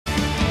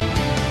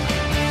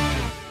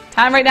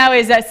Time right now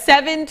is at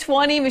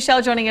 7:20.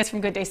 Michelle joining us from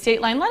Good Day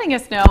State Line, letting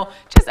us know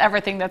just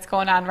everything that's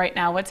going on right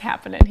now, what's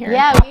happening here.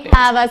 Yeah, we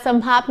have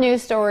some pop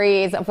news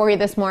stories for you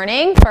this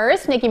morning.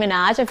 First, Nicki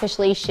Minaj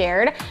officially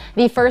shared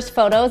the first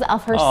photos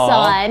of her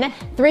son,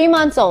 3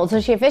 months old.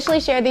 So she officially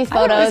shared these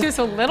photos he was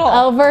so little.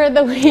 over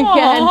the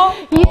weekend.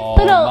 He's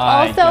little,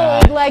 also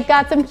like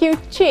got some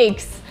cute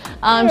cheeks.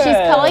 She's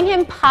calling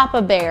him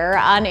Papa Bear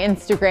on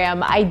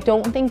Instagram. I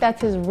don't think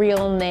that's his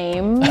real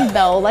name,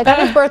 though. Like on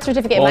his birth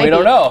certificate, it might be.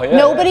 Don't know. Yeah,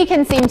 Nobody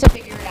can seem to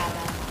figure it out.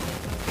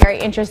 Very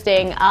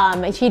interesting.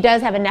 She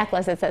does have a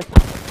necklace that says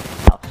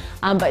Papa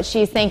Bear, but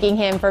she's thanking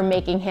him for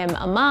making him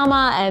a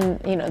mama, and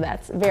you know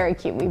that's very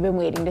cute. We've been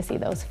waiting to see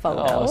those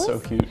photos. Oh, so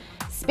cute.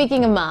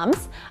 Speaking of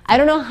moms, I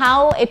don't know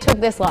how it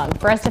took this long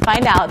for us to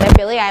find out that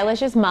Billie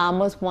Eilish's mom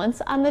was once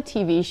on the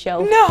TV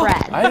show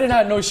Friends. I did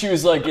not know she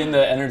was like in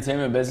the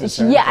entertainment business.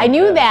 Yeah, I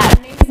knew that.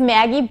 Her name is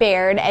Maggie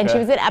Baird, and she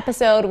was in an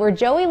episode where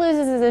Joey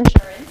loses his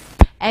insurance,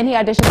 and he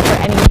auditions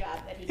for any job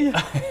that he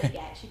wants to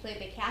get. She played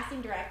the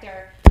casting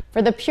director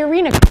for the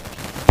Purina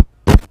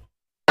commercial.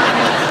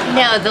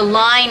 No, the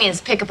line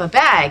is pick up a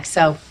bag,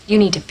 so you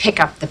need to pick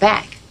up the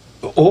bag.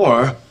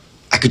 Or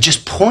I could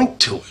just point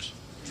to it.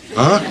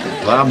 Huh?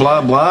 Blah,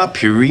 blah, blah,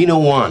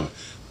 Purina 1.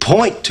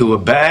 Point to a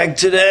bag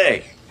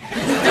today.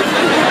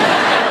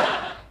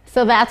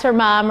 So that's her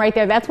mom right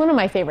there. That's one of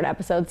my favorite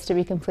episodes, to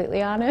be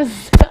completely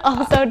honest.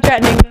 Also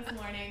trending this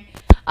morning,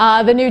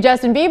 the new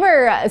Justin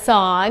Bieber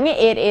song.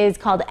 It is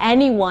called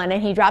Anyone,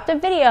 and he dropped a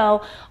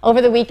video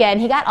over the weekend.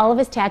 He got all of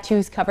his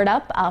tattoos covered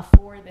up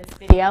for this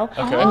video,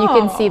 and you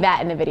can see that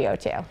in the video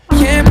too.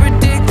 Can't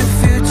predict the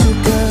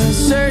future 'cause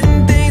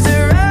certain things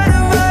are out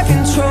of our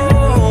control.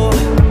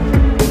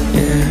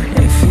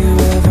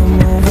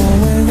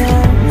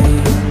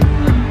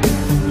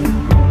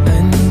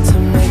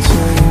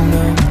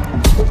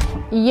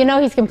 You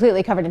know he's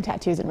completely covered in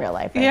tattoos in real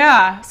life, right?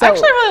 Yeah. So, I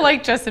actually really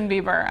like Justin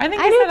Bieber. I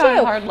think he's had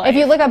a hard life. If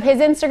you look up his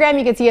Instagram,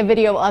 you can see a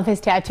video of his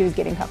tattoos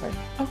getting covered.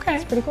 Okay.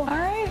 It's pretty cool. All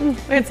right. We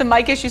had some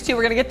mic issues too.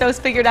 We're going to get those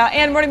figured out.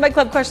 And Morning Bike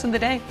Club question of the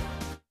day.